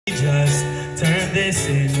this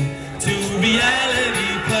into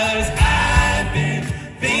reality, 'cause I've been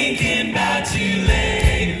thinking about you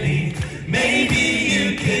lately. Maybe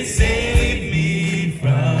you could save me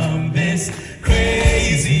from this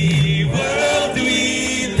crazy world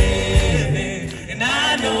we live in. And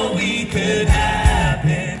I know we could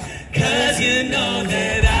happen, 'cause you know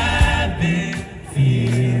that I've been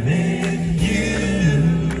feeling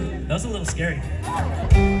you. That was a little scary.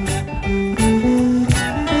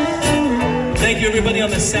 Thank you everybody on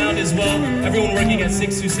the sound as well. Everyone working at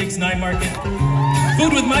 6269 Market.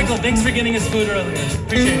 Food with Michael, thanks for getting us food earlier.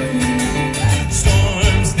 Appreciate it.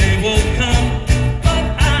 Storms, they will come, but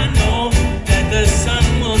I know that the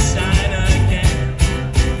sun will shine again.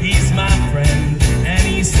 He's my friend, and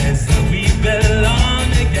he says that we belong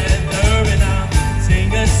together. And I'll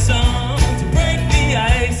sing a song to break the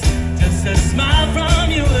ice. Just a smile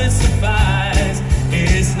from you would suffice.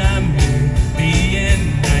 It's not me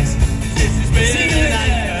being nice. This is really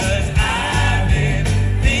nice, 'cause I've been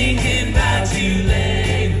thinking about you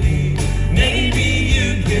lately. Maybe you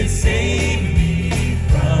could save me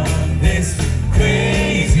from this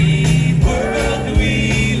crazy world we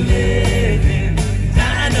live in.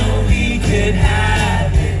 I know we could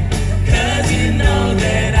have it, 'cause you know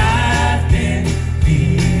that I've been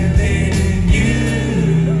feeling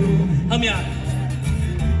you. Help me out.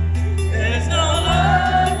 There's no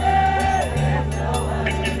love, there's no one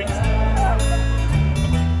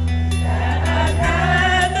that I'd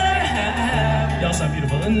rather have. Y'all sound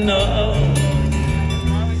beautiful. No,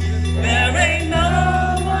 there ain't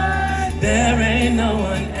no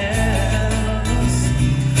one else.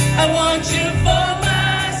 I want you for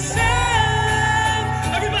myself.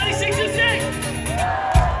 Everybody sing to sing.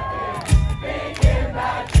 Thinking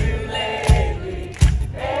about you lately.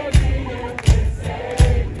 Maybe you can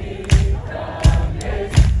save me from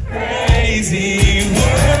this crazy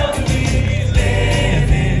world we live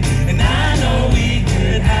in. And I know we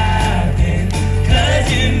could happen, 'cause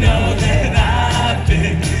you know that I've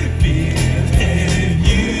been feeling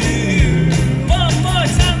you. One more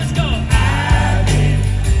time, let's go. I've been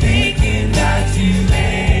thinking about you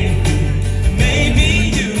lately. Maybe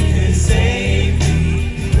you could save me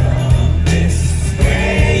from this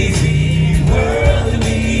crazy world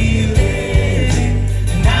we live in.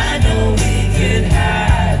 And I know we could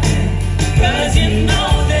happen, 'cause you know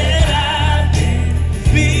that I've been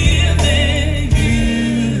feeling you.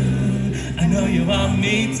 I know you want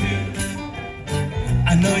me to.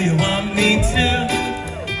 I know you want me to.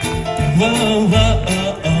 Whoa, whoa,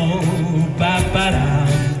 oh, oh, ba ba da,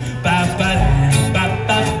 ba ba da, ba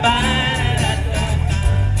ba ba da,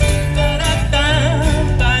 ba da da,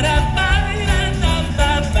 ba da ba da, ba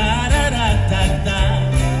ba da da da da,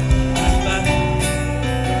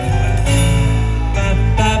 ba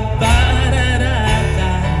ba ba da da da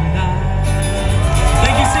da.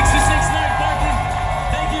 Thank you 6269 Parking.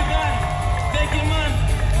 Thank you God. Thank you Mom.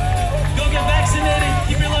 Go get vaccinated.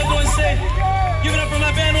 Keep your loved ones safe. Give it up for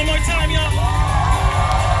my band one more time, y'all.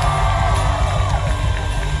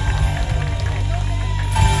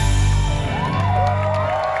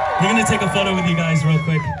 We're gonna take a photo with you guys real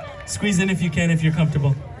quick. Squeeze in if you can, if you're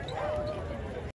comfortable.